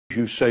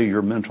you say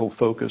your mental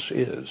focus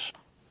is?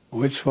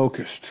 Oh, it's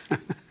focused.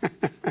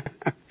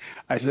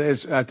 I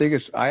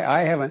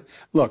haven't,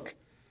 look,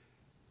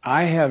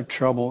 I have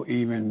trouble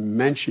even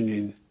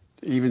mentioning,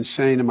 even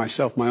saying to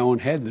myself, my own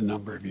head, the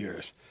number of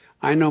years.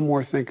 I no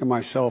more think of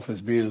myself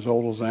as being as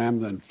old as I am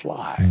than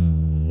fly.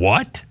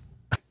 What?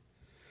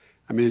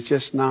 I mean, it's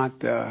just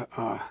not,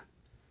 I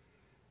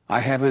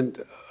haven't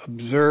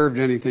observed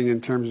anything in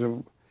terms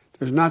of,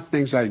 there's not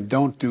things I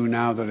don't do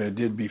now that I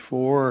did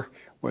before,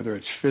 whether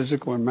it's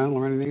physical or mental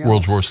or anything else.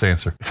 World's worst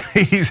answer.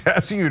 He's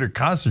asking you to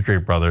concentrate,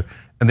 brother,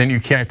 and then you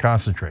can't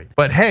concentrate.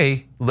 But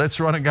hey, let's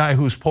run a guy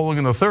who's polling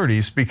in the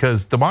 30s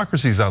because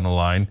democracy's on the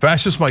line.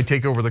 Fascists might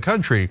take over the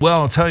country.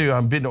 Well, I'll tell you,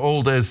 I'm been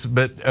old as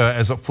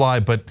a fly,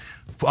 but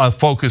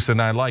focused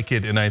and I like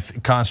it and I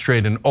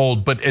concentrate and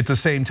old, but at the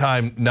same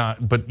time,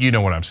 not, but you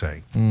know what I'm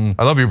saying.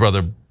 I love you,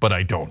 brother, but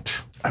I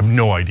don't. I have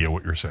no idea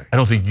what you're saying. I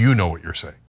don't think you know what you're saying.